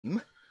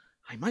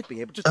I might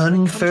be able to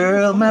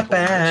unfurl my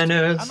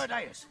banners.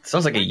 Amadeus.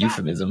 Sounds like a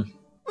euphemism.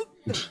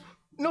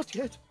 Not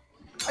yet.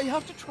 I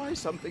have to try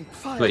something.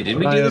 Wait, did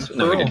we do this?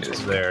 No, we didn't do this.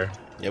 There.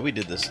 Yeah, we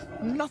did this.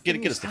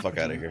 Get us the fuck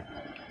out of here.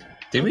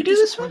 Did we do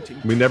this one?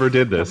 We never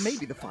did this.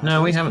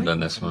 No, we haven't done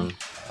this one.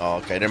 Oh,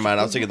 okay, never mind.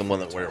 I was thinking the one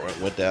that where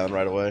it went down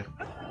right away.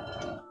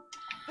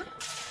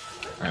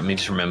 Alright, let me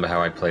just remember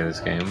how I play this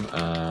game.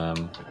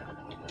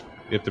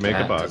 You have to make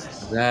a box.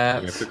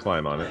 That. You have to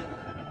climb on it.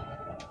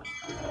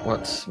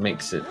 What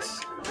makes it?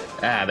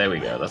 Ah, there we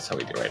go. That's how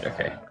we do it.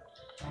 Okay.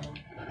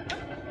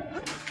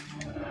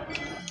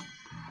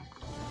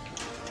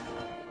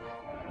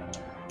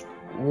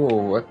 Whoa!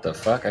 What the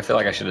fuck? I feel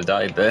like I should have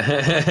died there.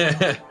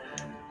 I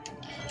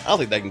don't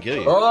think that can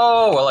kill you.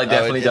 Oh well, I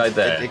definitely died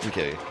there. It can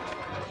kill you.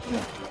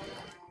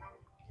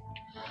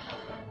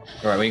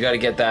 All right, we gotta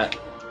get that.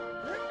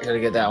 We gotta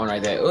get that one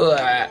right there.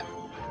 Ugh.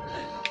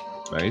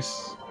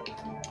 Nice.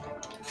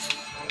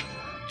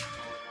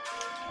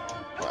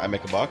 I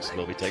make a box, and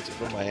nobody takes it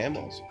from my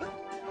handballs.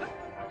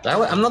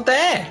 I'm not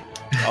there.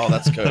 Oh,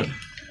 that's good.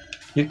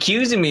 You're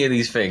accusing me of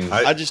these things.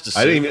 I just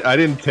assumed. I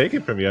didn't take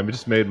it from you. I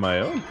just made my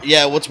own.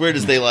 Yeah, what's weird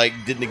is they like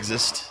didn't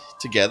exist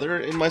together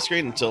in my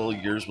screen until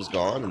yours was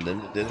gone, and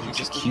then it didn't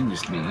exist.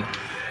 Accused me.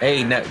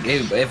 Hey, now,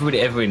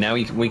 everybody, now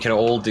we can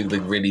all do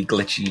the really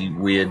glitchy,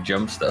 weird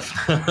jump stuff.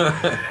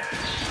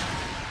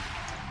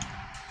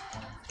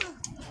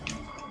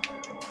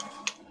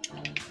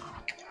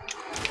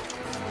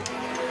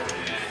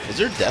 Is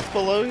there death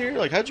below here?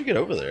 Like, how'd you get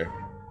over there?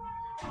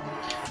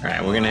 All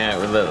right, we're gonna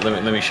have,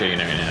 let me show you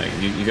now.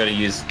 You gotta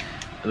use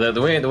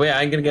the way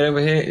I'm gonna get over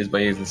here is by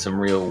using some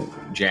real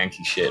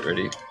janky shit.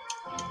 Ready?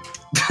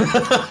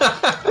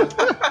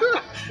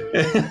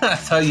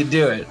 That's how you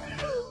do it.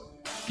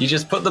 You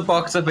just put the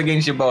box up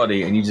against your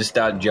body and you just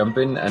start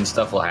jumping, and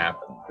stuff will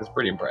happen. It's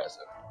pretty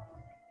impressive.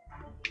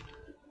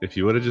 If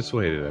you would have just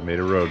waited, I made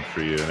a road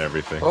for you and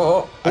everything.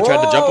 Oh, I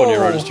tried to jump on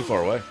your road; it's too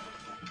far away.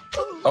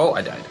 Oh,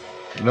 I died.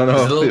 No,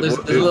 it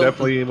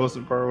definitely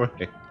wasn't far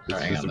away.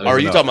 Are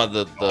you talking about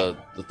the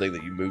thing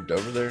that you moved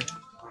over there?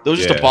 There was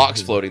just a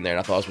box floating there, and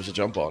I thought I was supposed to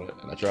jump on it,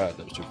 and I tried.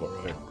 That was too far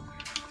away.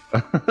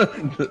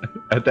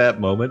 At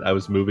that moment, I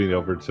was moving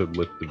over to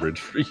lift the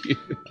bridge for you.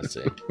 I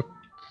see.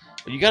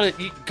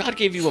 God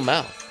gave you a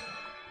mouth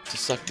to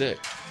suck dick.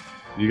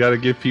 You gotta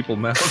give people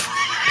mouth.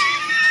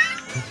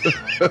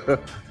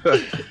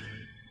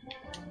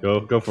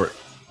 Go for it.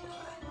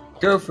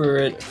 Go for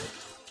it.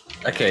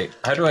 Okay,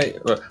 how do I?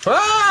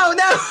 Oh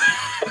no!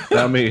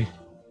 Not me.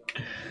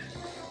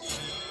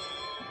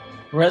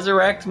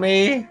 Resurrect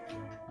me.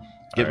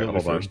 Get me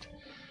first.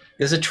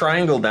 There's a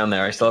triangle down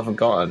there I still haven't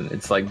gotten.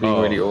 It's like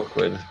being really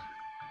awkward.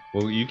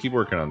 Well, you keep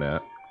working on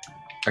that.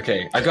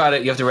 Okay, I got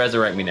it. You have to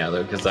resurrect me now,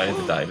 though, because I have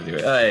to die to do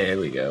it. Hey, here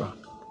we go.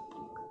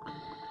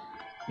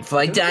 If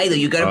I die, though,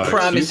 you gotta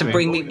promise to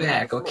bring me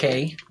back,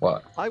 okay?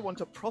 What? I want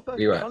a proper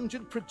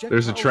dungeon projectile.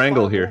 There's a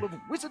triangle here.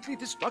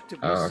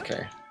 Oh,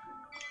 okay.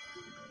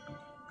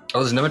 Oh,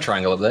 there's another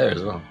triangle up there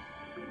as well.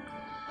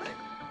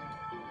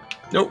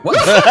 Nope. What?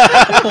 What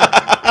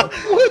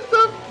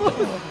the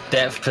fuck?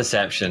 Depth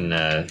perception,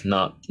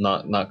 not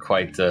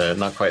quite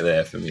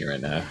there for me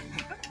right now.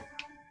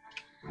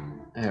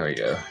 There we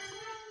go.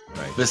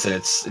 Nice. Listen,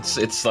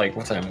 it's like,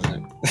 what time is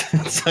it?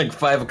 It's like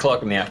 5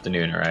 o'clock in the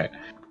afternoon, alright?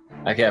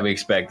 I can't be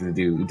expected to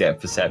do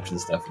depth perception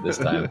stuff at this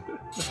time.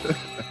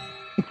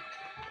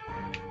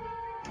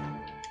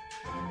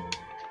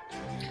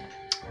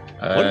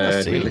 What did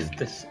I see? Lift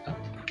this up.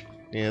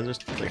 Yeah, there's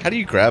like, how do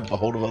you grab a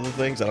hold of other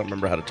things? I don't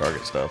remember how to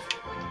target stuff.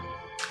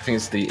 I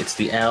think it's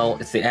the L.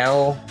 It's the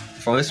L.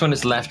 For this one,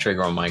 it's left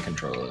trigger on my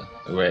controller,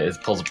 where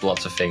it pulls up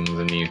lots of things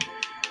and you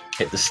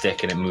hit the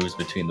stick and it moves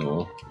between them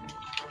all.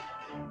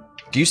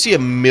 Do you see a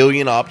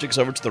million objects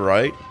over to the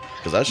right?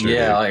 Because I sure do.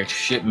 Like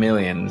shit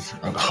millions.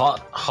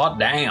 Hot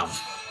damn.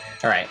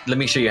 All right, let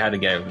me show you how to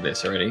get over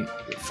this already.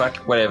 Fuck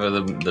whatever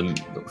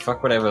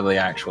the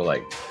actual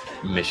like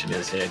mission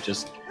is here.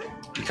 Just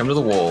you come to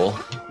the wall.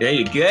 There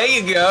you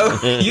go.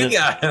 You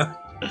got him.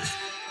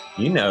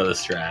 You know the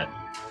strat.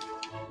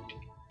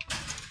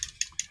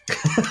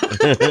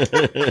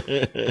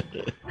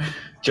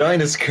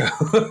 Join us, crew.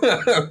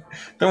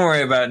 Don't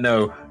worry about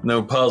no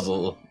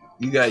puzzle.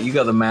 You got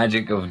the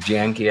magic of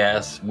janky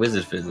ass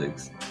wizard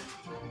physics.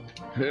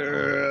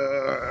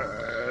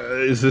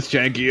 Is this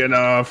janky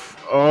enough?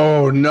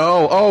 Oh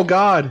no! Oh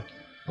god!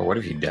 Well, what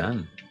have you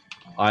done?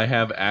 I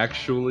have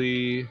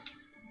actually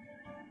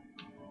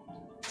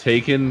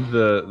taken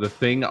the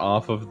thing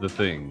off of the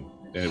thing,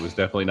 and it was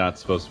definitely not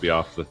supposed to be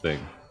off the thing.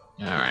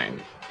 All right.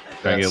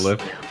 Can I get a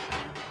lift?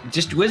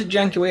 Just wizard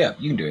jank your way up.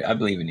 You can do it. I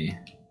believe in you.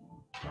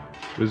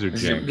 Wizard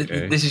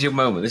jank. This is your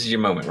moment. This is your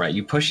moment, right?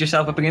 You push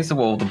yourself up against the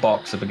wall, the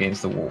box up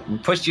against the wall.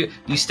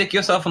 You stick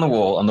yourself on the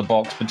wall, on the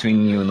box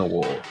between you and the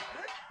wall.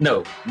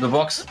 No, the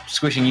box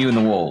squishing you and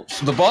the wall.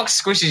 So the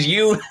box squishes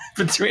you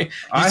between.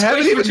 I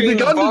haven't even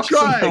begun to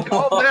try.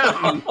 Calm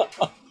down.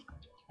 All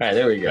right,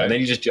 there we go. And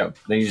then you just jump.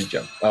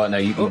 Oh no,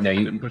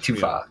 you're too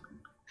far.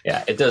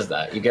 Yeah, it does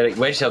that. You get it.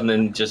 Wedge yourself and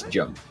then just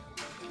jump.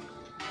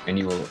 and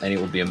it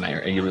will be a mayor,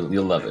 and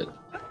you'll love it.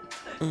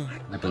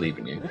 I believe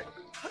in you.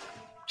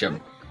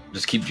 Jump,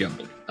 just keep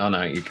jumping. Oh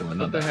no, you're coming.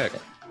 What the heck?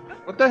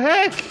 What the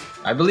heck?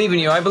 I believe in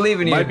you. I believe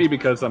in you. Might be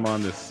because I'm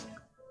on this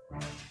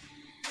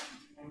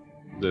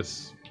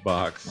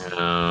box.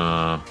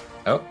 Oh,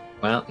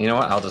 well, you know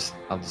what? I'll just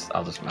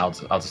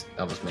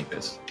make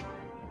this.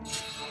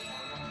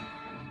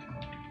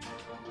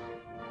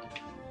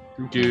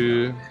 Thank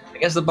you. I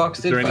guess the box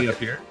Is did. there any fuck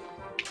up here?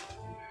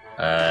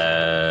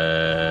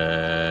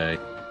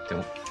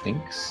 Don't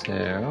think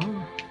so.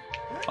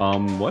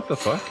 What the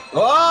fuck?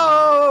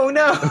 Oh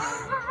no!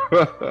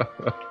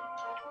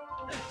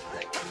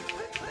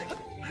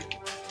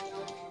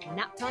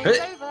 Nap time's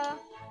over.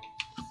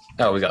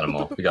 Oh, we got them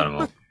all. We got them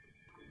all.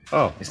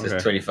 Oh, It okay.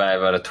 says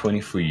 25 out of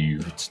 20 for you.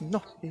 It's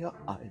not here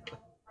either.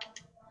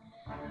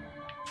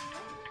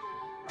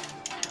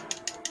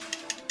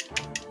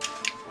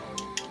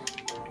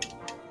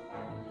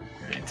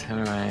 Alright,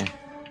 how do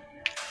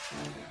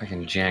I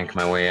can jank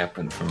my way up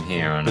and from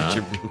here on out.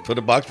 Put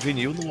a box between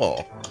you and the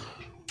wall.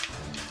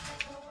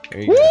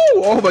 There you Woo!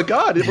 go. Oh my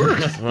god, it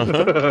works!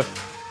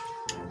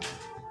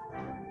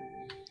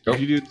 Oh. Did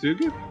you do it too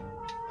good?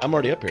 I'm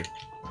already up here.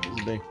 This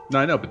is me. No,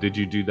 I know, but did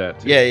you do that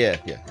too? Yeah.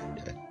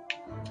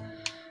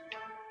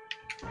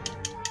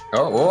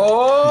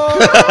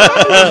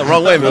 Oh,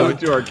 Wrong way, Move movie. it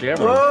to our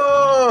camera.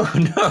 oh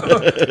no!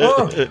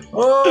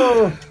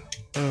 Oh!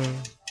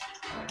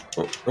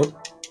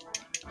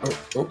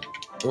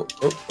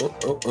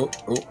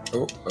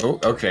 Oh!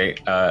 Okay.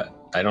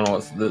 I don't know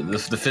what's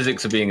the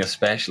physics are being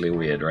especially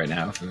weird right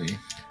now for me.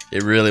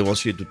 It really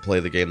wants you to play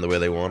the game the way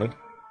they wanted.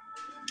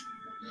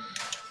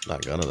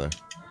 Not gonna though.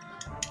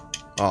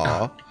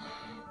 Aw.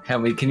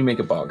 Help me! Can you make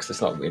a box?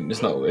 It's not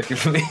working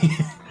for me.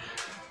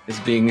 It's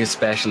being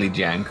especially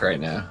jank right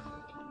now.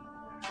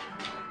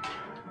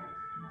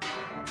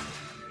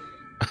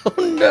 Oh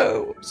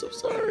no! I'm so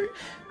sorry.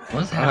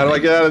 What's How do I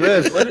happening? get out of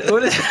this?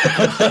 What is?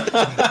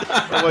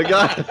 Oh my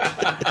god!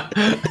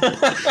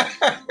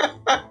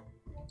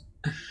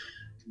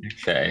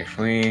 Okay,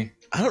 we.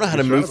 I don't know how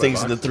to Which move one things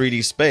of in my the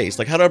 3D space.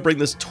 Like, how do I bring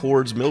this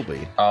towards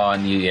Milby? Oh,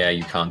 and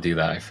you can't do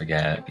that. I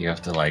forget. You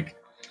have to like.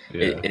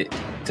 Yeah.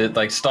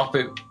 To stop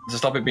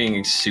it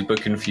being super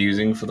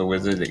confusing for the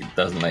wizard. It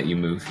doesn't let you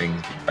move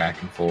things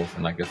back and forth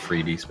in like a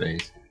 3D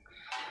space.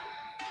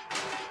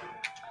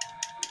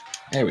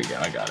 There we go.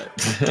 I got it.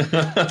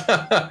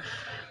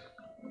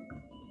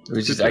 It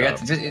was just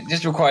it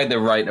just required the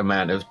right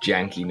amount of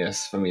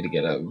jankiness for me to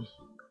get up.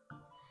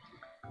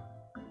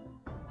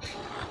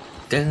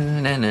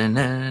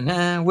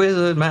 Da-na-na-na-na,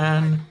 wizard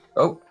man.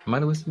 Oh, am I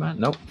the wizard man?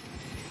 Nope.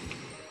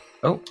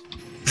 Oh.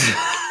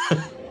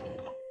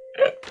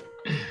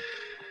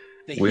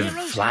 With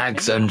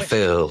flags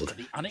unfurled,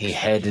 he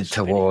headed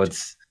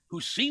towards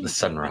who seemed the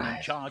to have been in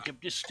sunrise. charge of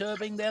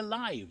disturbing their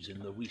lives in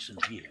the recent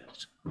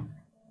years.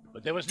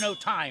 But there was no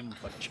time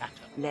for chatter.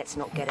 Let's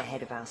not get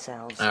ahead of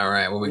ourselves. All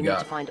right, what we need to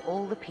got? find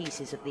all the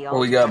pieces of the What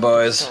we got, artifact of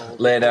boys? soul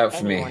Lay it before out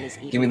for me. anyone is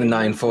Give me the even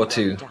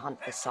 942. to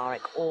hunt for Sarek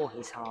or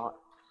his heart.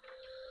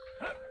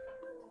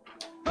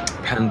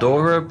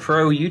 Pandora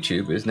Pro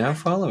YouTube is now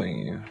following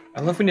you. I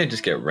love when you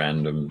just get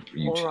random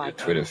YouTube, All right,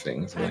 Twitter then.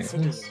 things. I'm like, That's a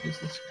who's deal.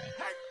 this guy?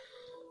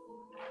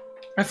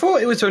 I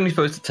thought it was only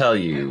supposed to tell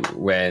you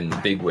when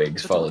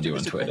bigwigs followed you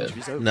on Twitter.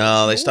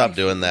 No, they stopped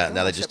doing that.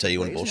 Now they just tell you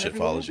when bullshit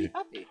follows you.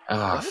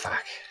 Oh,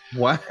 fuck.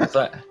 What? It's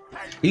like,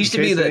 it used to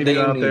In be case that any they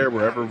out only... there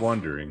were ever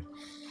wondering.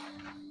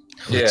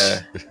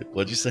 Yeah.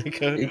 What'd you say,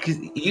 Cody?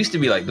 It used to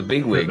be like the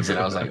big wigs, and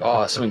I was like,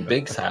 "Oh, something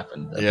big's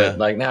happened." Yeah. But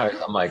like now,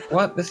 I'm like,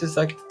 "What? This is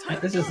like,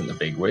 this isn't a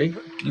big wig."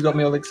 You got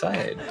me all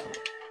excited.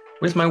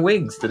 Where's my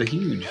wigs that are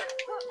huge?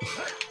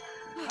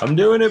 I'm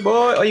doing it,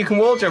 boy. Oh, you can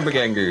wall jump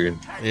again, dude.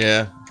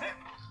 Yeah.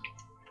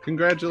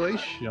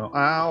 Congratulations.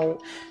 Ow.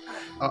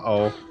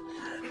 Uh-oh.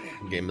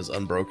 Game is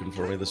unbroken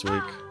for me this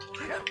week.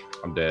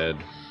 I'm dead.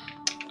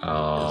 I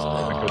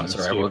Oh, couldn't that's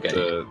alright. We'll escape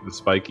get you. the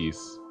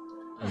spikies.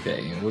 We'll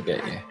get you. We'll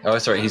get you. Oh,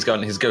 sorry. His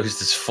ghost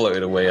has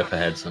floated away up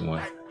ahead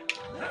somewhere.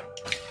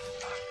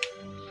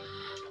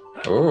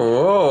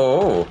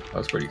 Oh,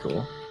 that's pretty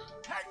cool.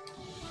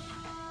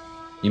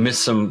 You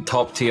missed some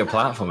top tier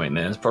platforming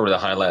there. It's probably the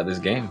highlight of this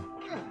game.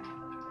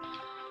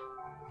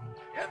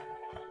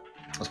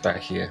 What's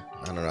back here?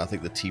 I don't know. I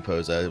think the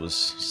T-pose I was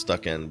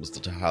stuck in was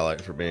the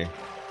highlight for me.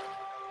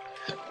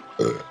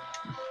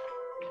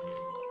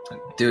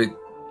 Do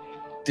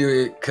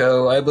it,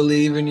 Co. I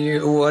believe in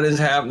you. What is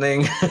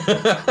happening?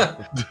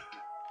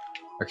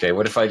 Okay,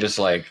 what if I just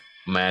like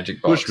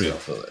magic box Push me.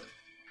 off of it?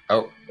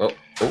 Oh.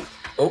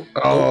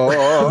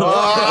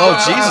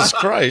 Oh, Jesus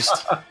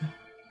Christ.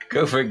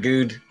 Go for it,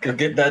 good. Go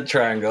get that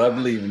triangle. I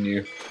believe in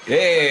you.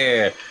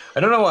 Yeah. I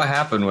don't know what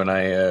happened when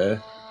I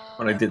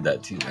did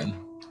that to you, man.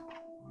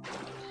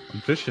 I'm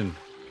fishing.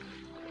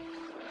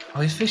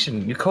 Oh, he's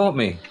fishing. You caught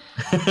me.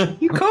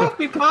 You caught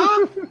me,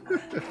 Pop.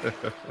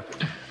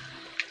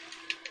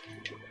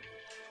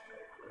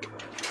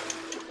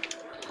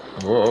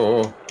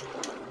 Whoa.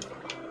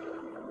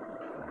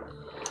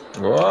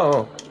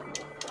 Whoa.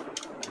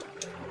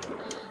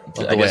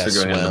 Well, I the way guess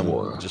we're going in the swam,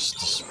 water.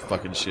 just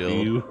fucking chill.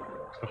 You.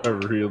 are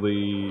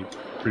really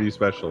pretty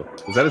special.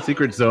 Is that a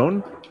secret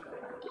zone?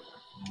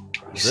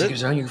 Secret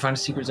zone? You can find a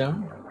secret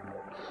zone?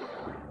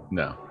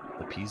 No.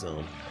 The P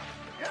zone.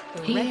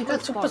 The Hey, Redwood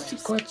that's a Forest.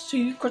 secret.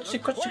 For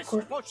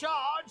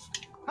charge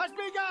has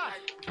begun.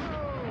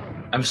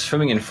 I'm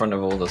swimming in front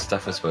of all the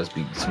stuff we're supposed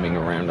to be swimming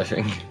around, I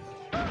think.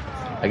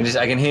 I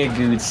can hear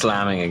Good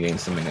slamming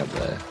against something up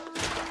there.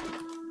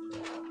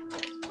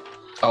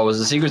 Oh, was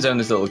the secret zone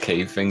this little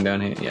cave thing down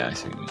here? Yeah, I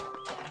see what you mean.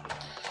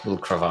 Little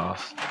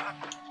crevasse.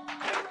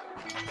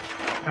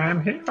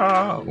 I'm here.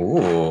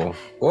 Ooh.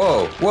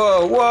 Whoa,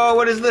 whoa, whoa,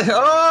 what is this?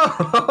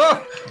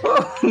 Oh!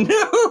 Oh,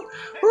 no!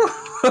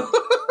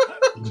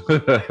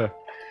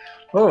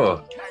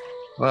 Oh.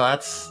 Well,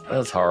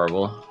 that's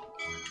horrible.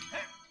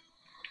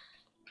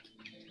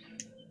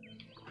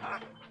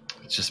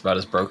 It's just about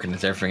as broken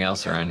as everything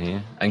else around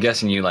here. I'm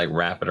guessing you, like,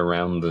 wrap it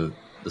around the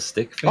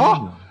stick thing?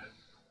 Oh!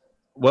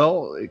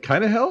 Well, it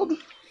kind of held.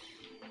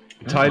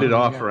 Tied it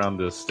off yeah. around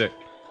the stick.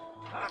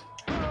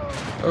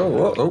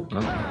 Oh,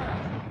 no.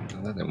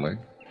 That didn't work.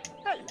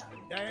 Hello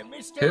there,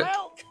 Mr.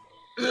 Elk.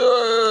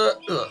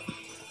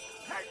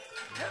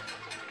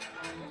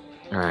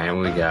 Alright,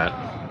 what we got?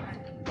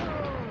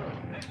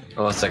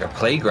 Oh, it's like a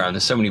playground.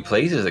 There's so many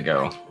places to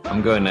go.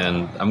 I'm going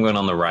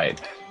on the right.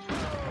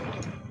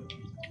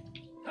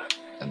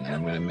 And then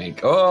I'm gonna make...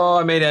 Oh,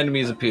 I made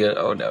enemies appear.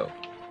 Oh, no.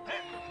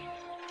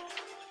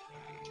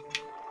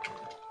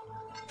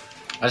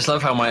 I just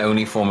love how my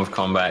only form of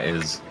combat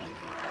is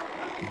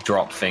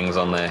drop things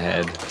on their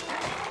head.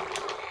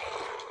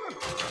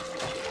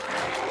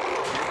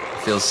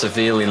 Feels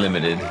severely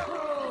limited.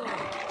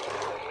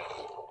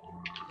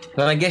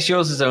 Then I guess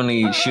yours is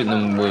only shooting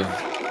them with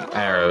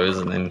arrows,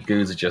 and then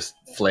Goose are just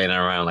flailing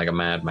around like a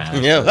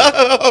madman. Yeah.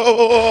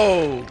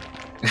 Oh!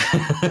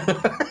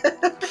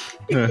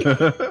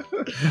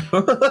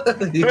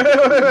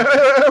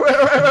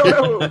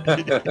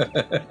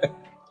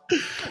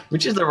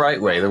 Which is the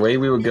right way? The way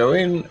we were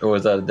going, or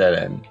was that a dead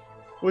end?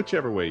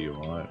 Whichever way you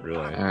want,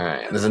 really. All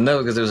right. There's another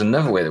because there was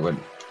another way that went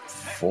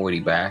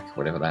 40 back,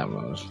 whatever that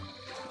was.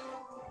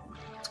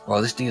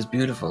 Oh, this thing is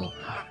beautiful.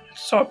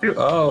 So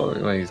beautiful. Oh,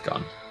 well, he's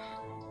gone.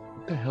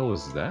 What the hell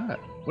was that?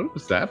 What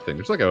was that thing?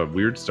 There's like a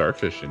weird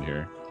starfish in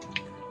here.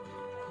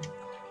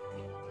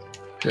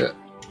 Yeah.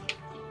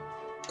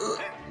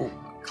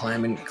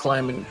 Climbing.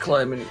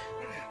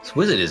 This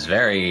wizard is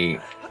very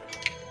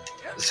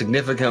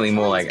significantly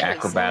more like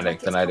acrobatic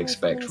than I'd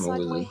expect from a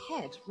inside my wizard.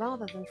 head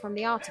rather than from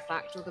the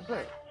artifact or the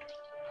book.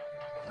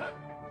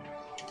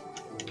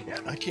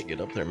 I can't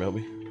get up there,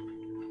 Melby.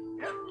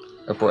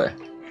 Up where?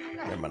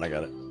 Never mind, I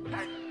got it.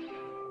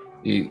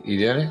 You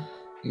did it?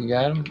 You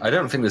got him? I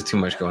don't think there's too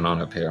much going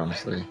on up here,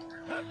 honestly.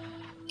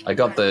 I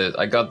got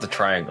the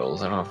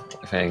triangles. I don't know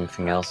if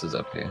anything else is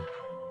up here.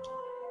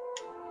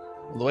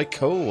 The way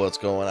Ko was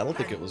going, I don't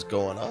think it was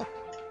going up.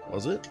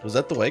 Was it? Was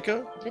that the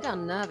Waco? A bit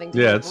unnerving. To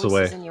Yeah, hear it's the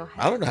voices way. in your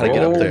head. I don't know how to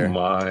get up there. Oh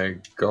my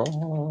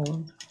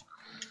god.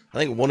 I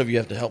think one of you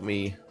have to help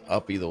me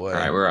up either way.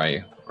 Alright, where are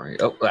you? Where are you?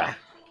 Oh, ah.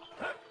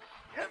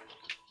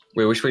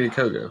 Wait, which way did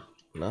Ko go?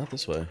 Not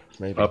this way.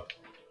 Maybe. Up.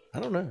 I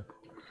don't know.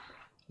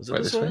 Was it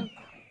Right, this way?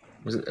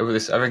 Was it over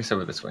this? I think it's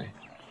over this way.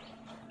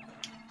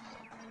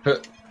 Huh.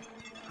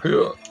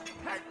 Huh.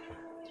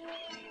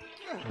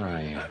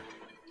 Right.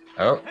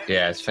 Oh,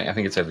 yeah, I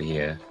think it's over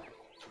here.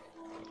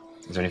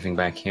 Is there anything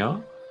back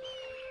here?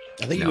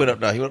 I think he went up.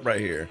 No, he went right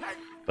here.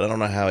 But I don't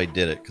know how he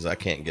did it because I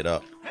can't get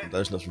up.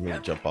 There's nothing for me to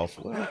jump off.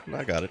 Well,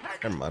 I got it.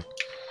 Never mind.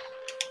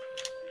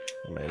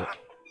 I made it.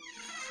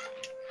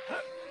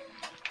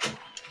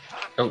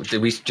 Oh,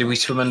 did we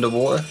swim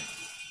underwater?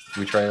 Did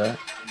we try that?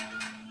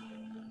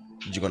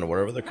 Did you go into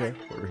wherever they're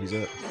wherever he's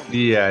at?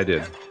 Yeah, I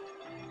did.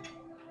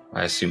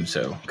 I assume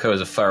so. Ko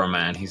is a thorough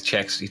man. He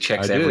checks I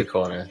every did.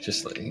 corner.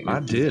 Just like I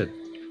did.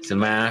 He's a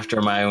man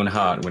after my own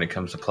heart when it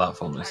comes to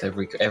platformers.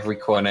 Every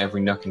corner, every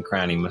nook and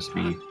cranny must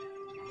be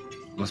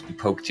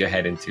poked your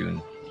head into.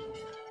 And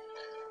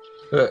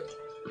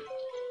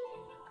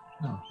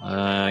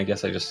I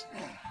guess I go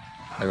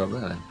up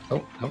there then.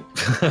 Oh.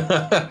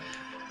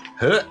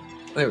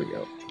 There we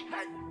go.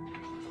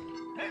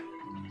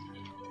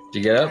 Did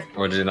you get up,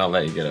 or did it not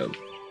let you get up?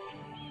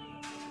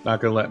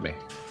 Not gonna let me.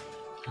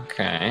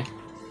 Okay.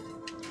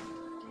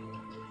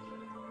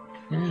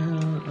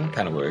 Yeah, that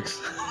kind of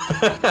works.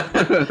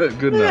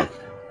 Good enough.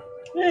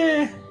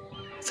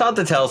 It's hard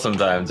to tell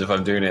sometimes if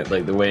I'm doing it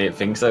like the way it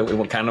thinks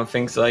what kind of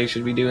thinks I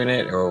should be doing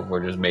it, or if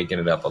we're just making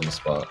it up on the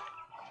spot.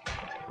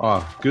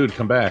 Oh, good.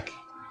 Come back.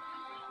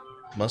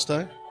 Must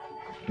I?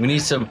 We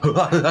need some.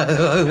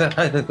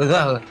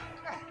 I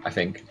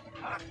think.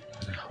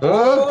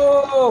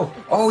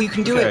 Oh, you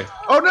can do it.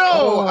 Oh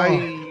no!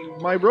 Oh.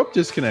 My rope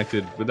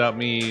disconnected without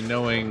me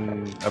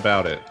knowing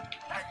about it.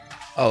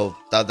 Oh,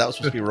 that was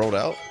supposed to be rolled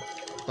out?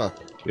 Huh.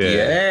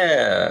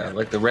 Yeah,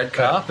 like the red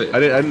carpet. I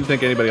didn't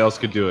think anybody else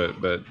could do it,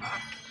 but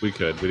we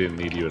could. We didn't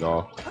need you at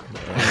all.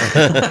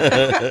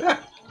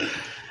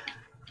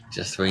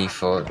 Just when you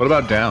thought. What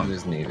about it down?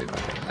 was needed.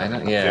 I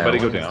don't. Yeah. Everybody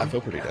go I down.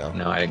 feel pretty down.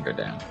 No, I didn't go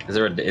down. Is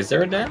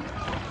there a down?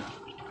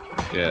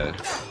 Yeah.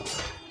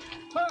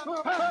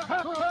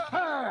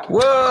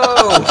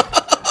 Whoa!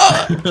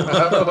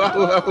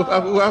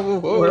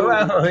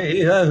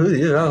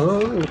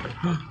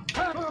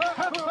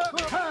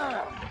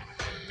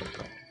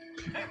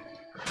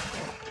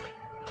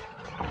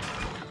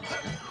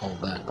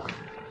 Hold that.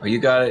 Oh, you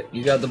got it.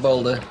 You got the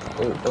boulder.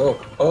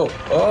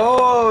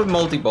 Oh,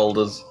 multi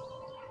boulders.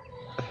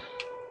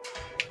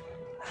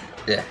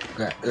 Yeah.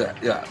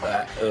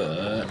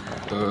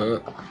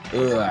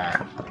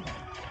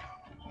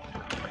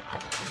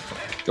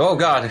 Oh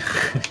God.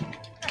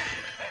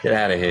 Get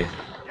out of here.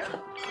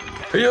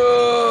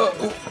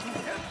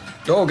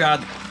 Oh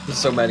God, there's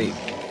so many.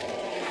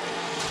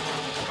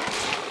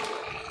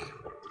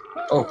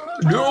 Oh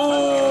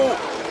no!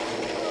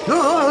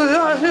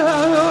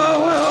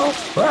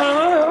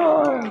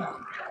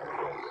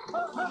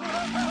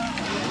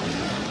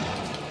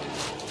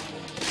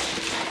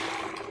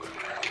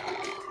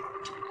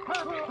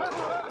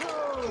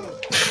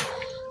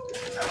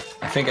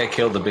 I think I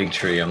killed the big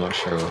tree, I'm not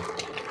sure.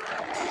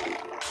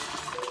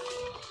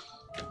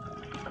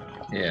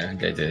 Yeah, I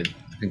think I did.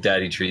 I think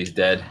Daddy Tree's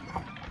dead.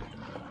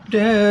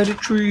 Daddy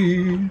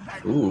Tree!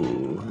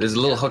 Ooh, there's a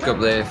little hook up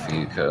there for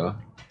you, Co.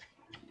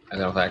 I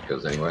don't know if that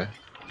goes anywhere.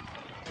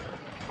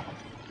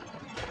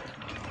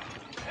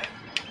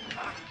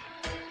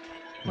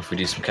 What if we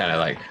do some kind of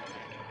like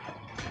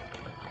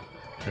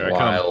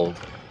wild...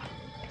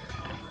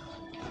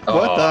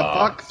 What the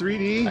fuck,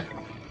 3D?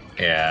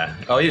 Yeah.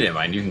 Oh, you didn't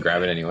mind. You can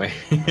grab it anyway.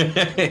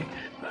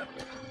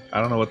 I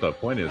don't know what the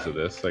point is of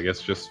this. I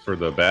guess just for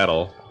the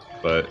battle,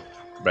 but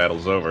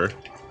battle's over.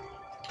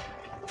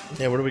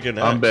 Yeah, where do we go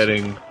next? I'm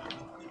betting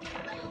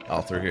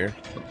all through here.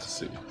 Let's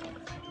see.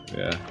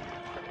 Yeah.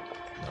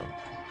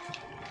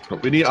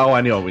 We need. Oh,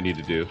 I know what we need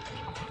to do.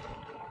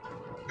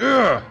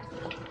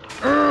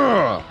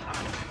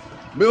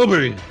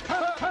 Milby.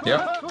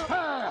 Yep.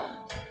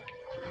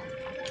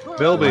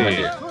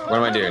 Milby. What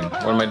am I doing?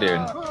 What am I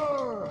doing?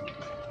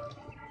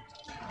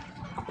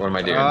 What am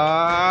I doing?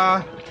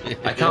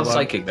 I can't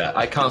psychic that.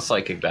 I can't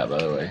psychic that, by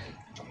the way.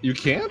 You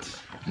can't?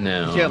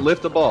 No. You can't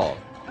lift a ball.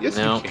 Yes,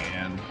 No. you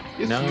can.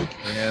 Yes, No. you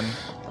can.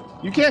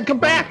 You can't come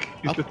back.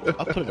 I'll put it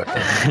up.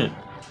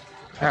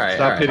 All right.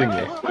 Stop hitting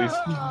me, please.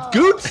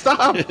 Goot,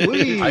 stop,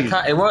 please. I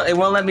can't. It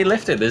won't let me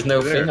lift it. There's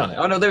no There. thing on it.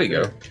 Oh no, there we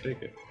go.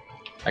 Take it.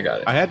 I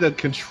got it. I had to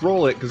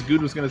control it because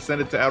Good was going to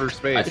send it to outer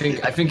space. I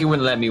think it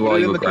wouldn't let me Put while it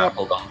you in were the cup.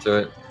 grappled onto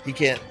it. He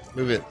can't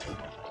move it.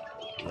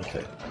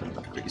 Okay.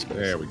 Big space.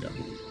 There we go.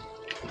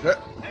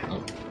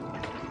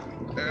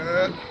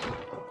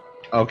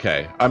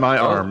 Okay, my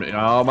arm.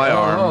 Oh, my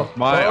arm.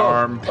 My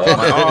arm.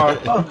 My arm.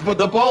 But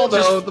the ball,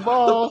 though. The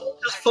ball.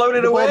 Just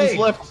floated The ball away. just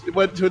left. It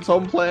went to its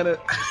home planet.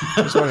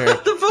 This one here.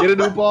 Get a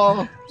new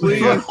ball,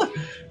 please.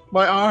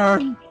 My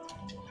arm.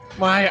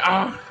 My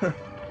arm.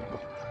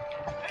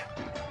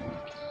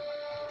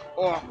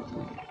 Oh.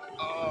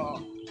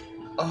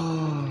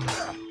 Oh.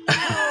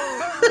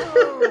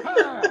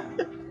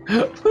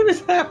 What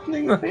is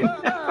happening right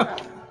now?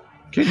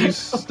 Can you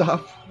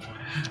stop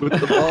with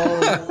the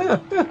ball?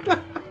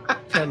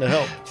 Trying to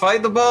help.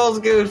 Fight the balls,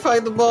 dude.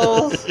 Fight the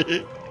balls.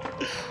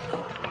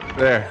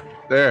 There.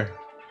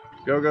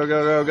 Go, go,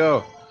 go, go,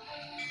 go.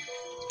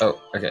 Oh,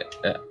 okay.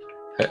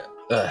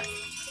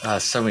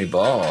 So many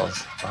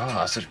balls.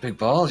 Oh, such big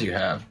balls you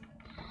have.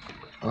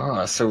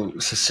 Oh, so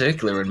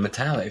circular and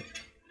metallic.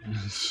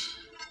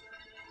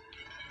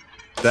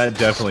 That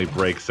definitely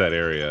breaks that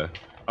area.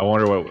 I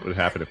wonder what would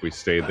happen if we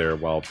stayed there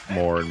while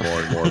more and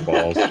more and more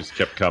balls just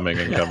kept coming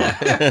and coming.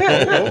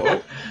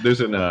 Oh.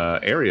 There's an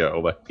area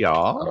over here.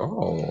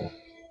 Oh.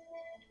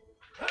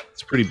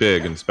 It's pretty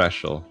big and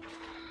special.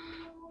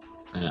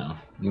 Yeah,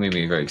 you made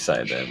me very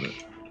excited there, but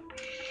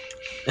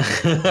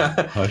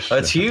Hush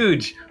that's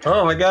huge.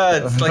 Oh my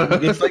god,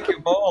 it's like your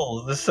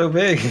balls. They're so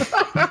big.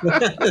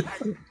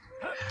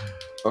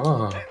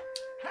 Oh,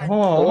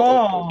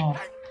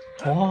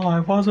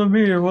 it wasn't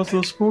me. It was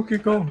the spooky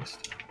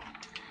ghost.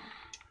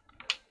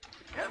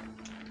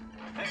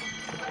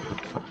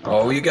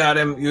 Oh, you got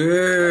him.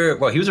 Yeah.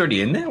 Well, he was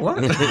already in there.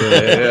 What?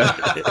 Yeah.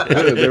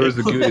 There was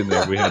a good in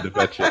there. We had to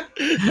fetch it.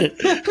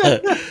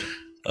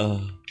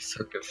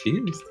 So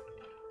confused.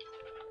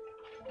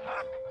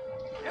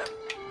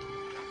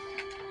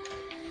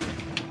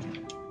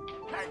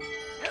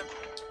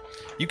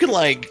 You can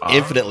like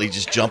infinitely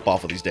just jump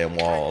off of these damn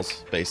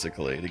walls,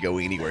 basically, to go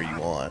anywhere you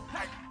want.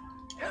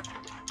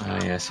 Oh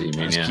yeah, I see what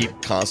you mean. Just Yeah.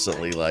 keep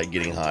constantly like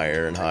getting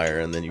higher and higher,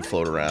 and then you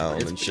float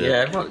around and shit.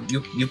 Yeah, everyone,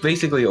 you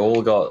basically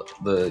all got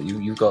the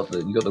you got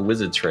the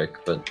wizard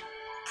trick, but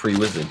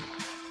pre-wizard.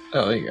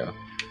 Oh, there you go.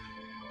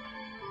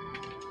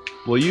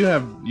 Well, you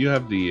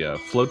have the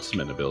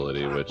floatsman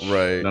ability, which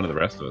Right. none of the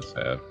rest of us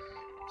have.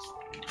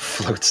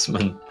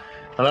 Floatsman.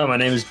 Hello, my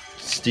name is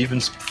Steven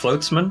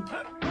Floatsman.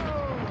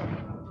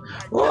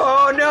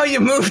 Whoa, no, you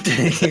moved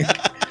it.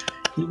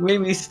 You made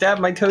me stab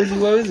my toesy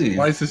woesies.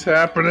 Why is this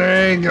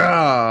happening? What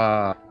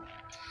are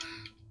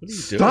you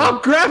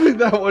Stop grabbing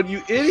that one,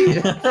 you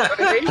idiot!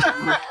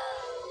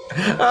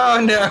 Oh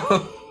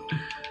no.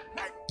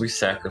 We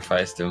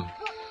sacrificed him.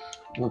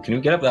 Ooh, can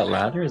you get up that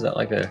ladder? Is that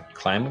like a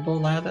climbable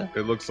ladder?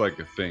 It looks like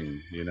a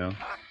thing, you know?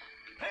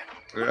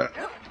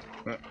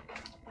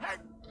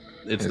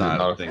 It's not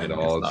a thing at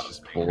all. It's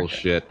just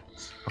bullshit.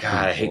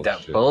 God, I hate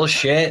that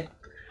bullshit.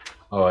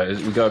 Oh,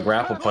 we got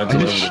grapple points. I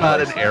just shot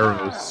an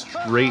arrow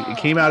straight. It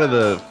came out of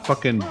the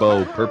fucking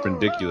bow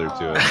perpendicular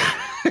to it.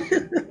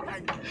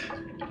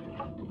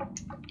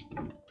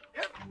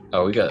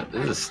 Oh, we got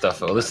this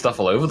stuff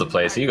all over the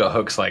place. You got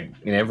hooks like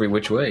in every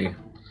which way.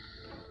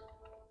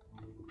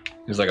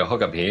 There's like a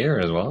hook up here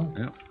as well.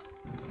 Yeah.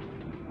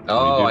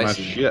 Oh, I my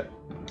see. shit.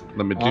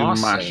 Let me do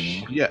my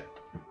shit.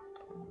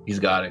 He's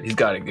got it. He's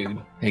got it, Good.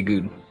 Hey,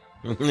 Good.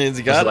 Has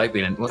he got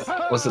it?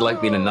 What's it like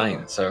being a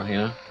knight? So, you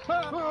know.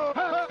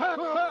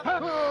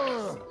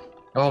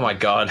 Oh my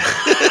god.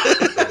 That's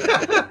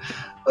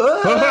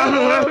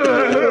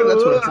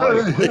what it's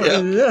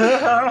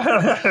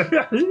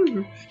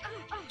like.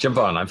 Jump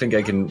on. I think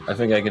I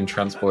can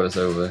transport us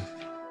over.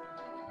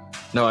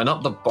 No,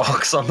 not the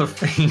box on the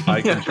thing.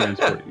 I can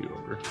transport you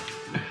over.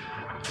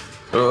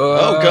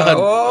 Oh god,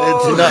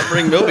 it did not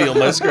bring Milby on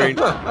my screen.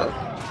 Did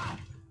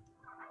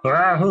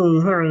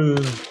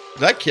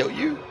I kill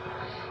you?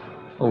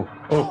 Oh.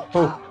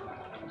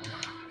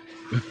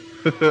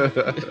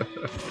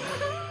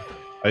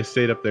 I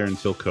stayed up there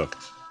until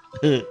cooked.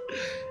 It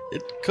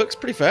cooks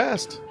pretty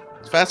fast.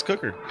 It's a fast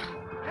cooker.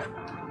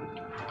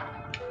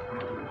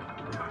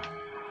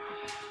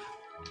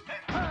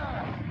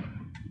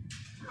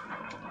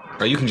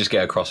 Or you can just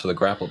get across with the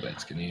grapple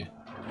bits, can you?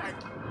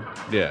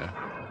 Yeah.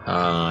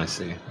 I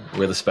see.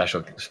 We're the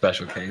special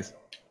case.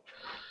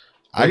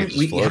 I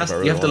You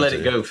have to let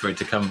it go for it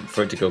to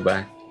go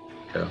back.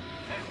 Go.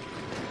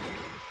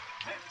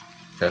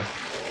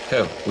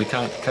 We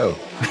can't go.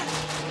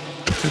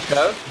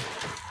 Go.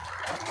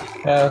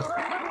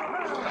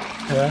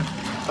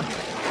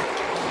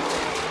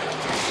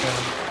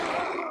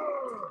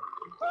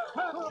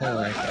 No,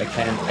 I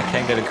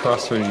can't get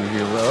across when you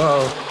feel.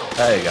 Oh,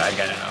 there you go. I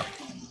got it now.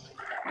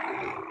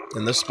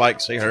 And the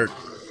spikes, they hurt.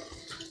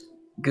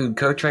 Good.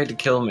 Co tried to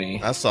kill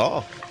me. I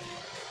saw.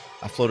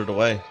 I floated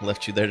away,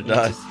 left you there to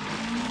die.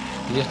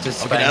 You have to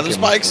spank Okay, now the him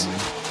spikes. for me.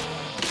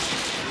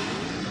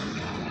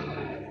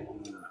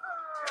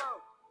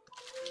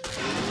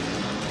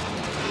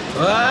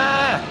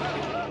 Ah!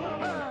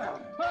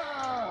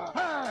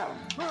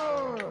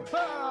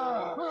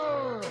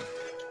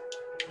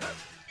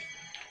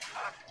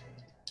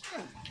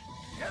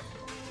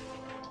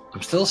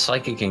 I'm still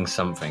psychicking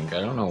something.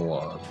 I don't know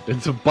what.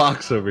 It's a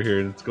box over here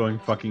and it's going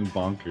fucking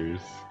bonkers.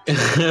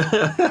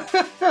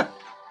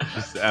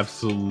 Just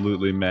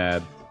absolutely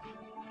mad.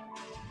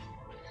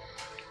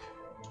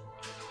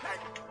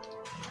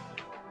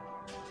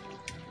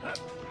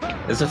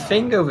 There's a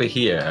thing over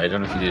here. I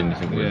don't know if you did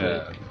anything with it.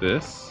 Yeah,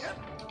 this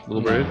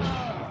little bridge.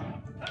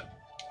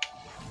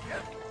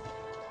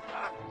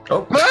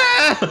 Oh!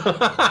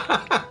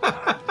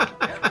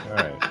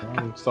 Alright,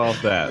 well, we've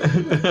solved that.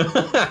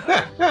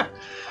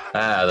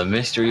 Ah, the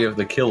mystery of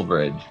the kill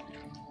bridge.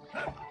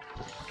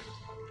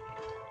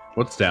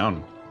 What's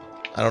down?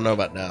 I don't know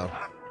about now.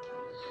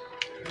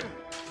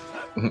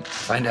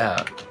 Find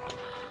out.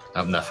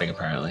 Oh, nothing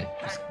apparently.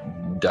 Just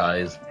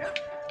dies.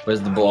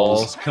 Where's the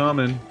balls? Ball's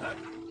coming.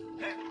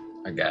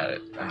 I got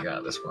it. I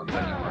got this one.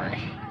 Don't you worry.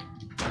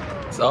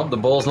 Oh, the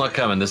ball's not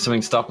coming. There's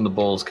something stopping the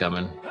balls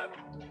coming.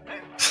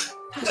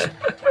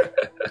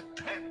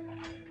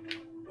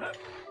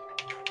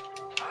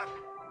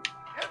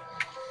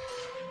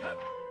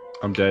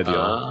 I'm dead, y'all.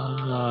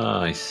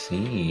 Ah, I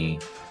see.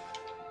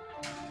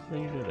 How do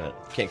you do that?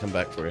 Can't come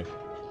back for you.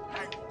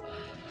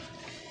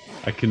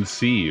 I can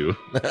see you.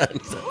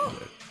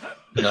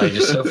 No, you're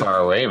just so far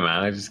away,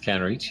 man. I just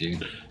can't reach you.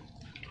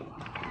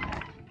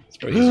 It's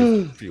pretty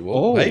easy for you.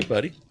 Oh. Hey,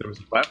 buddy. There was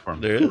a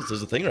platform. There is.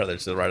 There's a thing right there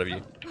to the right of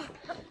you.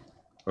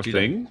 A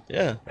thing?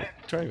 Yeah,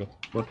 triangle.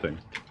 What thing?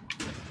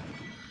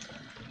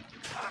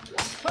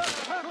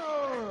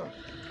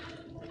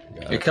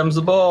 Here comes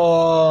the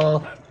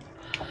ball.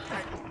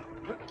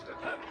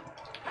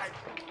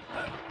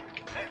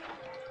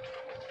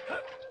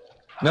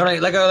 No,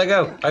 let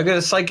go. I got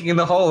a psychic in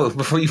the hole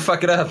before you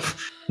fuck it up.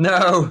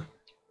 No.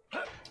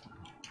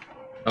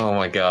 Oh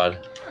my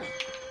god.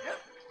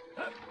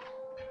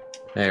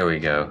 There we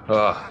go.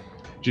 Oh,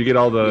 Did you get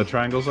all the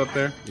triangles up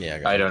there? Yeah, I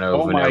got I don't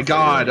know. Oh my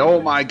god!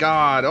 Oh my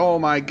god! Oh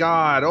my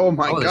god! Oh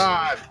my there's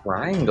god!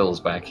 triangles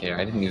back here.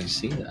 I didn't even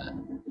see that.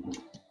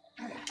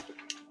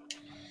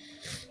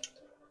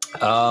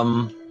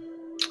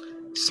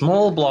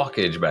 Small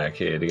blockage back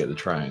here to get the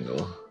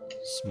triangle.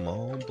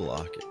 Small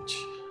blockage.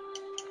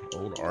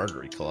 Old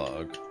artery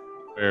clog.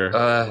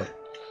 Where?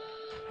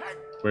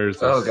 Where's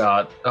this? Oh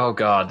god. Oh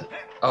god.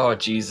 Oh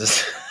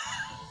Jesus.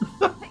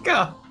 Oh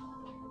god.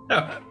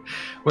 No.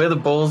 Where the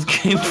balls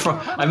came from.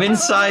 I'm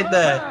inside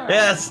there.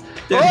 Yes.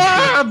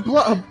 Ah! A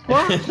block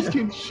just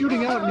came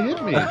shooting out and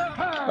hit me.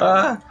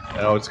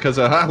 Oh, it's because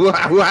of...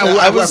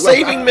 I was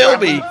saving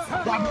Milby.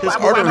 His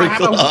artery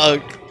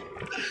clog.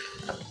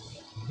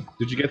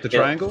 Did you get the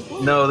triangle?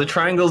 No, the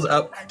triangle's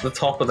up the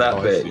top of that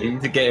I bit. see. You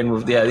need to get in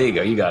with. Yeah, there you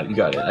go. You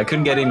got it. I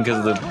couldn't get in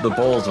because the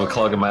balls were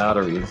clogging my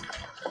arteries.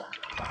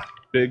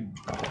 Big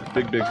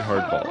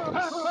hard balls.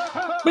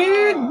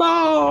 Big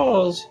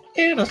balls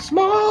in a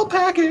small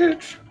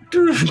package.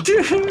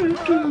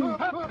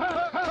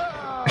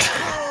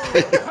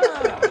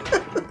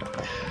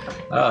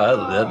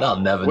 Oh, that'll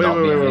never Wait, not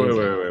wait, be wait, wait, amazing.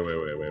 wait.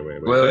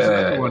 Wait, There's wait,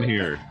 another wait. one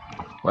here.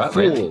 What?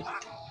 Fools.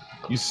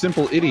 You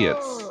simple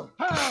idiots.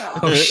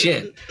 Oh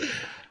shit!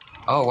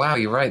 Oh wow,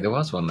 you're right. There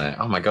was one there.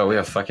 Oh my god,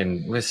 we're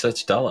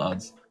such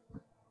dullards.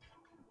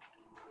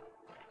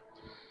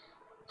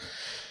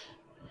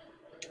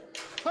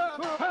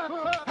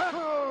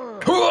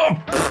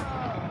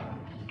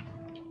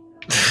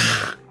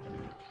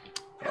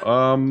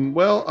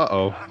 Well,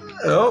 uh-oh.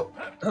 Oh.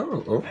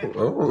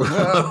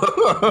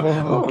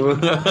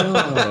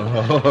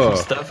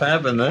 Stuff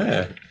happened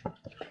there.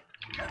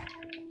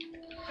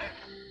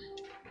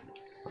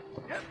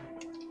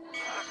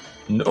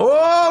 No,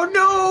 oh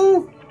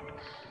no!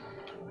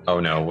 Oh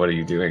no, what are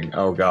you doing?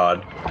 Oh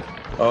god.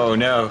 Oh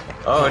no.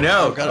 Oh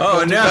no.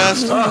 Oh no.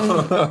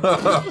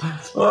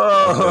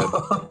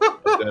 Oh.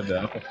 Dead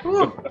now.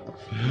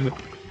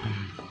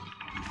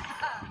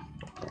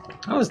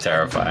 That was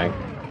terrifying.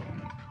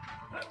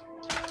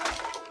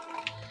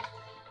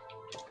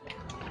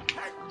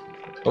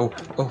 Oh,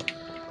 oh.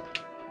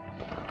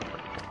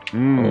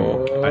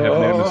 I have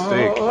made a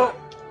mistake.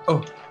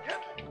 Oh.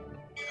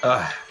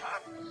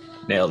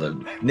 Nailed it.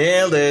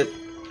 Nailed it.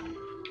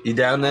 You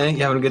down there? You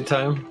having a good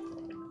time?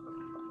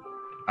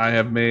 I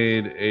have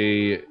made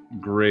a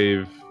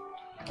grave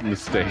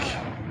mistake.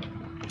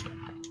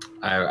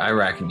 I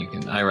reckon you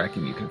can. I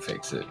reckon you can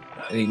fix it.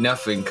 Ain't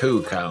nothing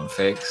cool can't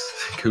fix.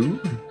 Cool?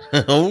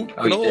 Oh,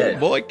 good you old dead?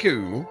 boy,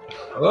 cool.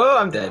 Oh,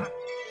 I'm dead.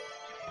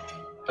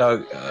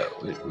 Oh,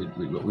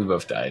 we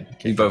both died.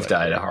 We both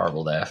died a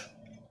horrible death.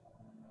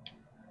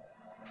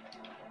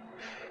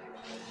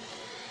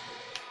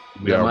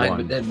 We are Mine one.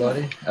 with dead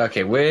body.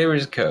 Okay, where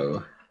is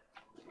Ko?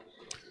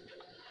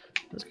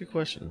 That's a good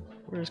question.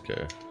 Where's Co?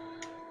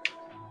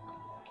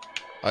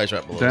 Oh, he's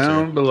right below.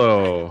 Down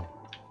below.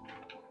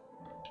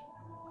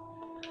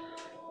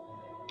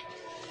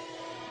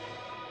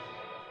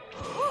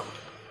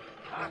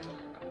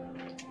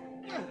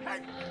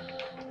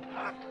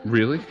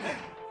 Really?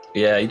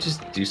 Yeah, you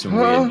just do some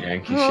weird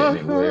Yankee shit and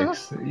it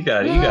works. You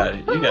got it, you got it,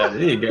 you got it.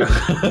 There you go.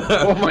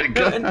 Oh my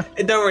god.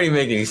 It don't really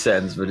make any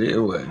sense, but it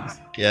works.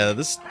 Yeah, I'm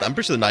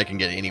pretty sure the knight can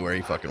get anywhere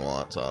he fucking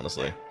wants,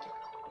 honestly.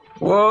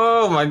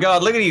 Whoa, my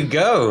god, look at you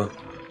go.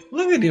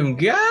 Look at him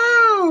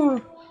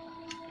go.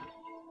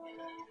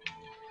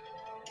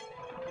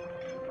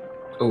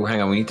 Oh,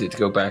 hang on, we need to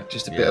go back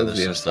just a bit Yeah, over there's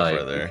the some other stuff side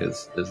right there.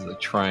 because there's the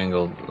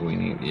triangle that we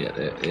need. Yeah,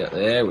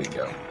 there we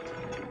go.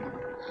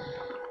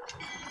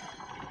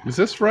 Is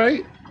this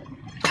right?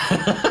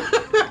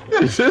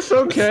 Is this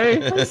okay?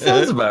 That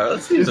sounds about.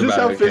 That seems Is this about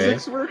how okay.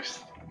 physics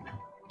works?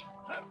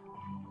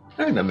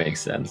 I think that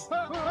makes sense.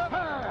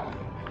 Oh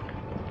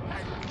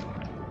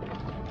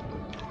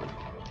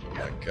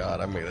my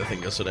god, I made that thing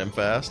go so damn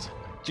fast.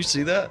 Did you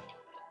see that?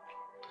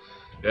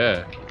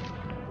 Yeah.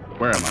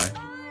 Where am I?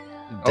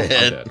 Oh, I'm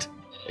Dead. dead.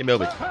 Hey,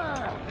 Milby.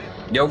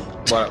 Yo,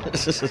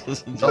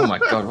 what? Oh my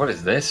god, what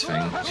is this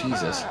thing?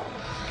 Jesus.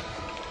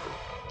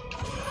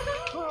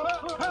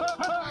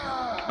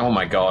 Oh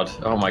my god.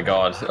 Oh my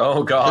god.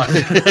 Oh god.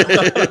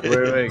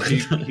 Wait.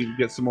 Can you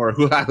get some more?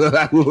 We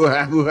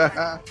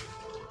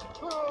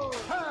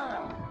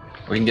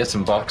can get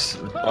some box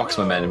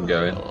momentum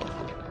going.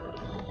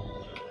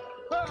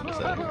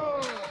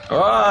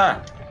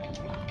 Ah!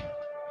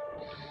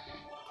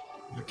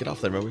 Get off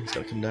there, Milby. He's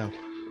gotta come down.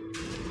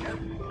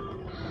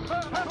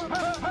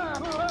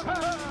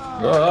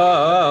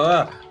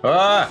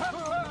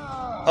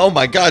 Oh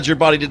my god, your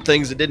body did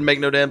things that didn't make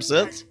no damn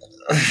sense.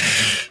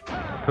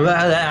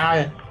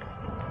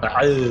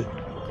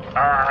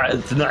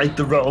 Tonight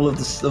the role of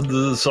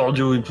the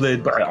soldier we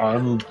played by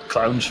Arnold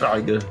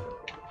Clownschweiger.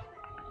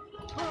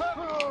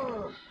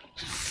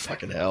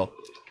 Fucking hell.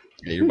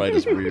 Yeah, your body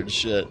does weird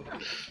shit.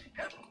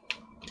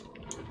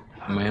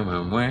 What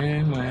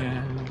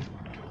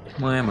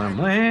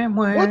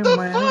What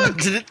the fuck?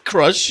 Did it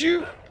crush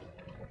you?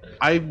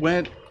 I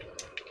went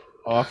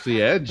off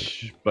the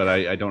edge, but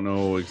I don't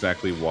know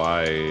exactly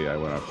why I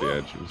went off the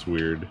edge. It was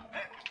weird.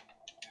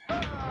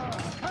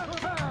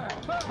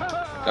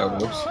 Oh,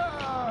 whoops.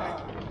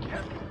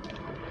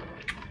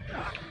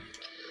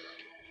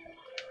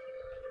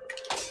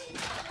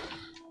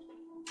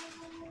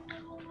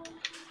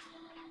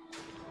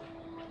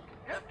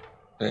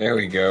 There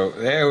we go.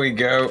 There we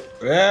go.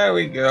 There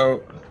we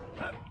go.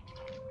 I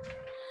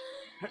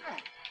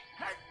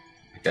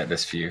got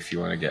this for you if you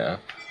want to get up.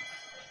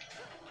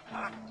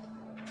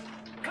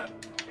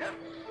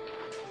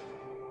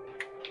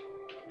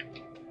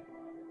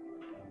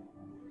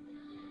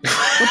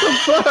 What the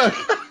fuck?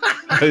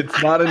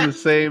 It's not in the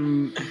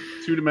same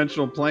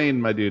two-dimensional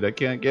plane, my dude. I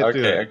can't get to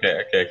it.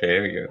 Okay.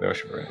 Here we go. No,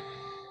 sure.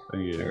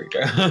 Thank you. There we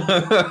go.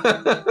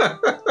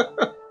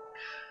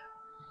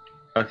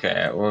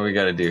 Okay, what we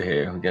gotta do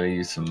here? We gotta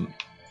use some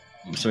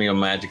of your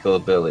magical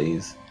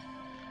abilities.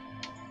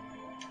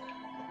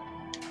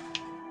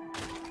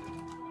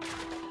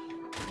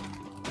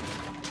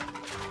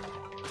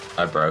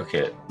 I broke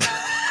it.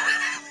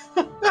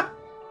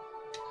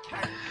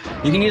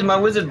 You can use my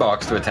wizard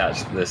box to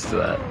attach this to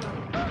that.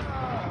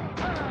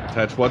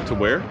 Attach what to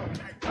where?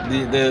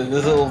 The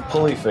little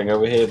pulley thing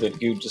over here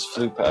that you just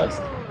flew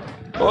past.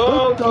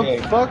 What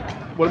the fuck?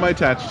 What am I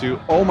attached to?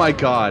 Oh my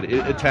god,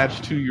 it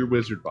attached to your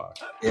wizard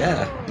box.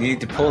 Yeah, you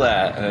need to pull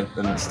that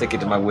and stick it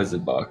to my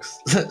wizard box.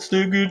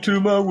 Stick it to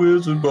my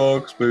wizard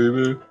box,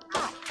 baby.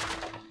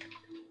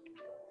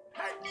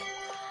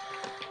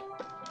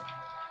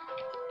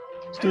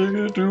 Stick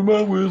it to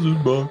my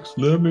wizard box.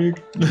 Let me.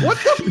 What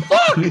the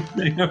fuck?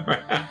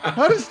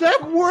 How does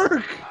that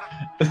work?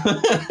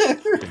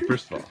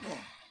 First of all,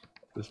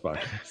 this box.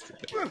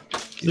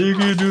 Stick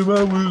it to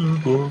my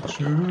wizard box.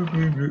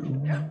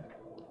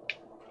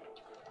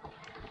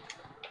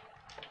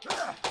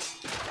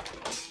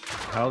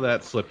 How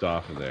that slipped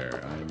off of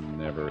there, I'm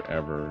never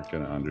ever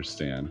gonna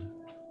understand.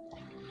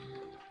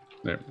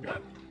 There we go.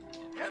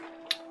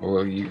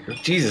 Well,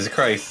 Jesus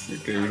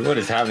Christ, dude, what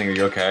is happening with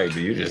your character?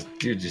 You're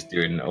just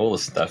doing all the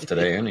stuff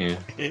today, aren't you?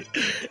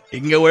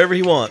 He can go wherever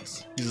he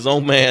wants. He's his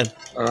own man.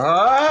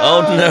 Ah!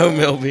 Oh no,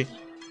 Milby.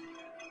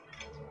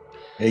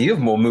 Yeah, you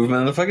have more movement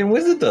than the fucking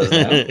wizard does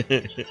now.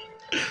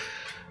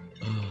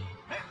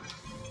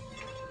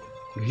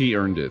 He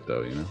earned it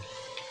though, you know.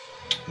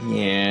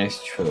 Yeah,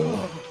 it's true.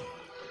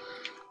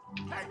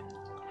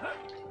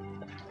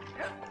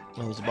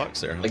 Oh, there's a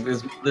box there. Like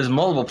there's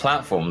multiple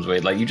platforms where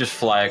like you just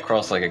fly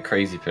across like a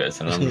crazy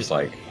person, and I'm just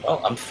like,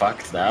 well, I'm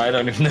fucked now. I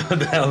don't even know what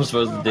the hell I'm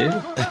supposed to do.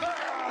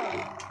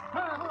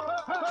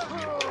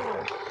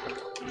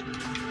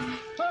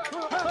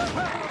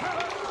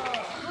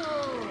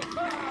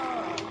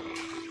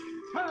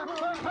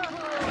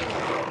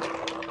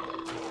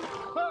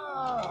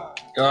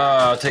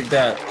 Ah, take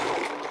that.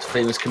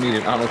 Famous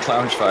comedian Arnold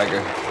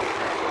Clownschweiger.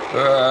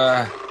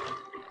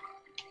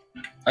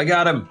 I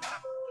got him.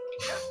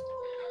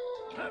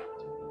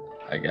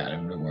 I got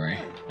him, don't worry.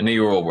 I knew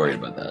you were all worried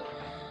about that.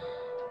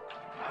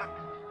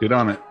 Get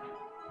on it.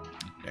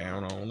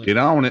 Down on it. Get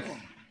on it.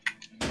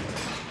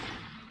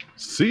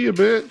 See ya,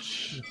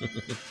 bitch.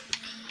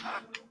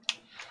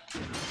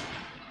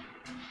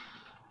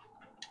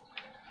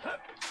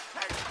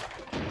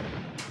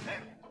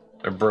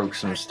 I broke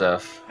some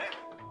stuff.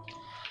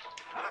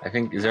 I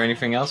think, is there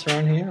anything else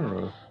around here?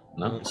 Or? I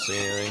No? don't see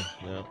anything.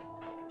 No.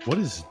 What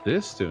is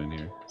this doing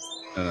here?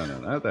 No,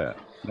 not that.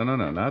 No,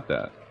 not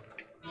that.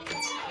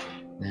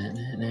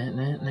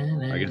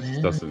 I guess this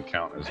doesn't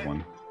count as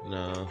one.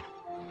 No.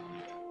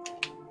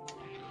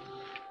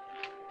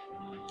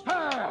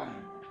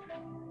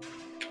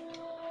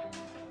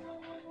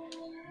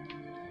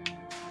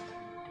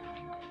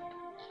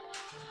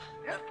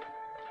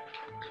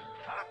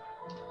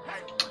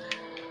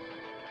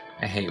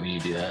 I hate when you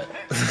do that.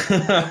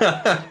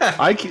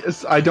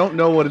 I don't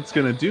know what it's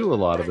gonna do a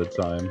lot of the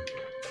time.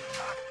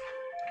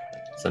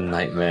 It's a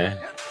nightmare.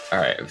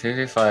 Alright,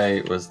 if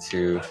I was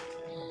to...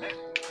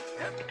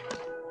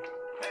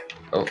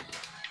 Oh.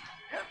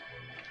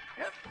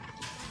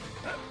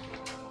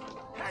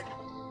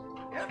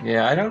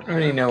 Yeah, I don't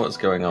really know what's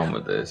going on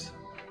with this.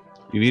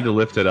 You need to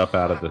lift it up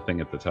out of the thing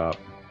at the top.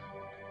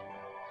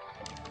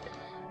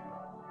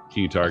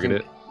 Can you target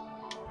it?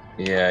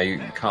 Yeah, you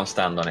can't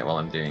stand on it while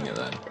I'm doing it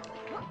then.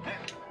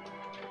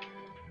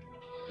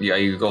 Yeah,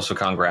 you also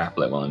can't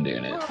grapple it while I'm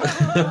doing it.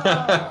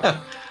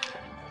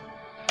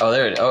 Oh,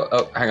 there it is.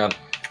 Oh, hang on.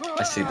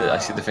 I see the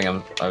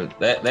thing.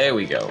 There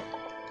we go.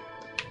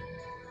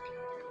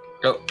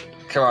 Oh,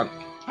 come on.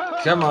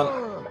 Come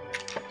on.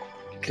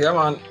 Come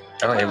on.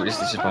 Oh, hey,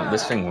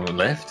 this thing will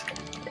lift.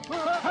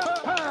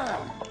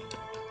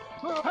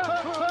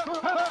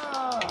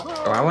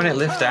 Oh, I want it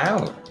lift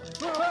out.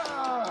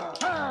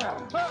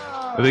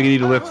 I think you need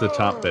to lift the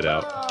top bit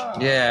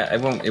out. Yeah,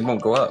 it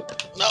won't go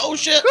up. No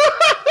shit.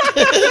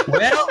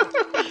 Well.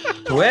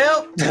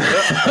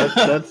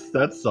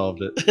 That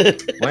solved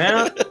it.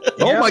 Well.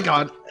 Oh my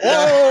god.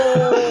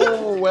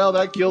 Oh, well,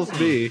 that kills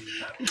me.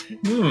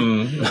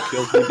 That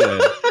kills me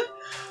dead.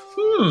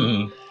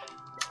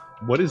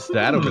 What is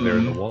that over there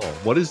in the wall?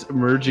 What is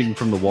emerging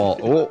from the wall?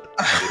 Oh.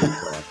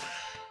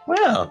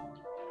 Well,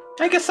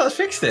 I guess I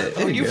fixed it.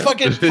 Oh, There you go.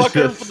 fucking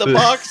fucker for the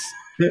box.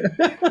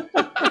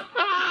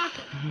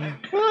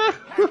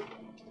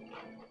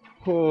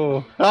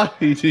 Oh,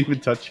 he didn't even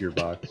touch your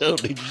box. I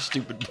don't need your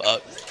stupid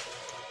box.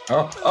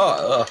 I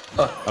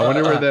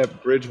wonder where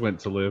that bridge went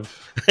to live.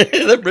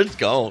 That bridge's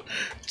gone.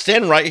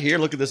 Stand right here.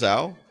 Look at this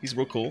owl. He's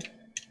real cool.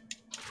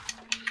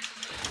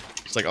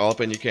 It's like all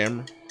up in your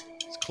camera.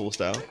 It's the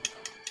coolest owl.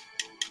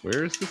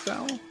 Where is this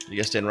owl? You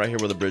gotta stand right here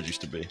where the bridge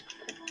used to be.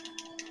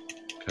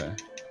 Okay.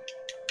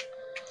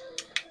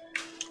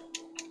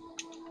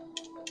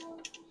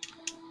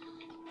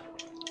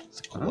 It's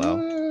a cool owl.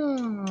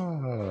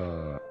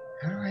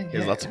 How do I He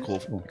has get- lots of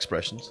cool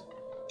expressions.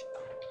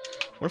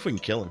 What if we can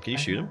kill him? Can you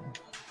shoot him?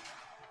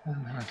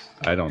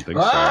 I don't think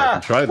so. I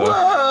can try though.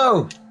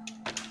 Whoa!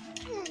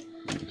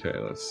 Okay,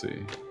 let's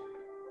see.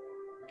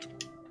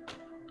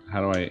 How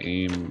do I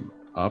aim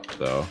up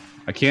though?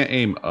 I can't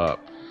aim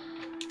up.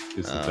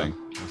 Is the thing.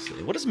 Let's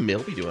see. What is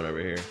Milby doing over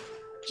here?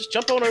 Just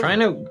jump on over. Trying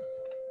to.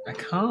 I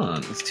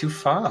can't. It's too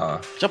far.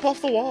 Jump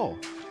off the wall.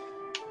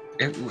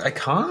 I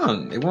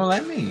can't. It won't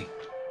let me.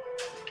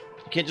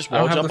 You can't just I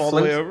don't wall have jump the all the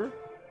way float- over?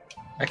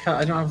 I can't.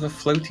 I don't have the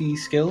floaty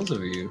skills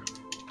of you.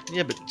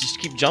 Yeah, but just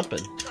keep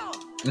jumping.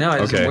 No, it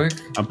doesn't Okay, work.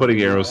 I'm putting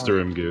arrows through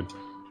him, good.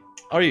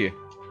 Are you?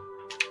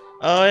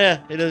 Oh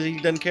yeah, he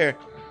doesn't care.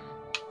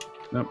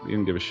 Nope, he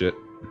didn't give a shit.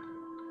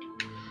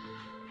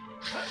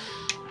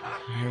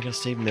 We're gonna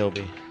save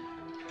Milby.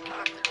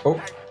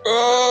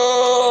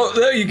 Oh,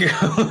 there you go.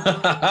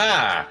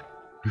 That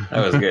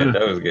was good.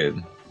 That was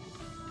good.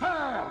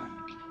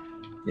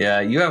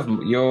 Yeah, you have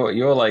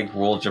your like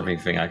wall jumping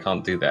thing. I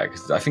can't do that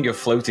because I think your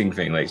floating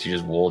thing lets you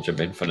just wall jump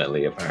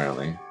infinitely.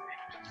 Apparently.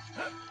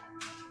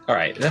 All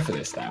right, enough of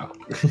this now.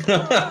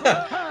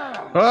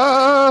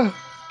 Ah!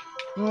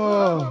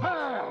 Oh.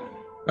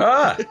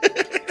 Ah!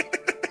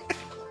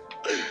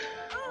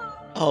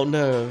 Oh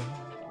no,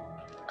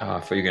 Oh, I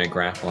thought you were gonna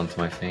grapple onto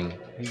my thing.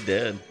 he's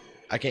dead.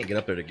 I can't get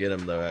up there to get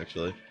him though.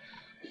 Actually,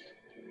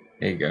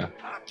 There you go.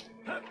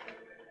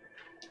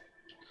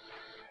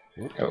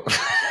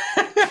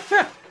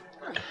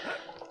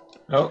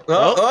 Oh.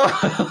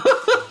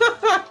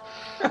 oh.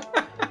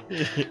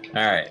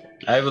 All right,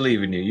 I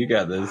believe in you. You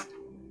got this.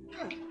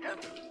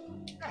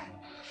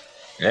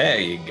 There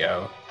you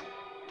go.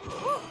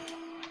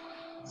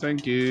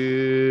 Thank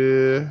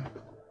you.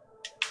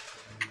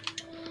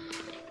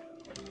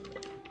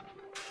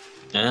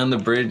 And the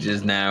bridge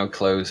is now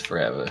closed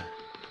forever.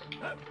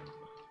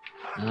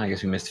 Oh, I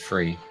guess we missed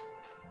 3.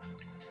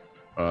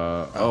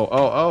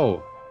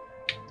 Oh.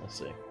 let's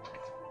see.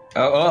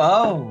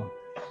 Oh.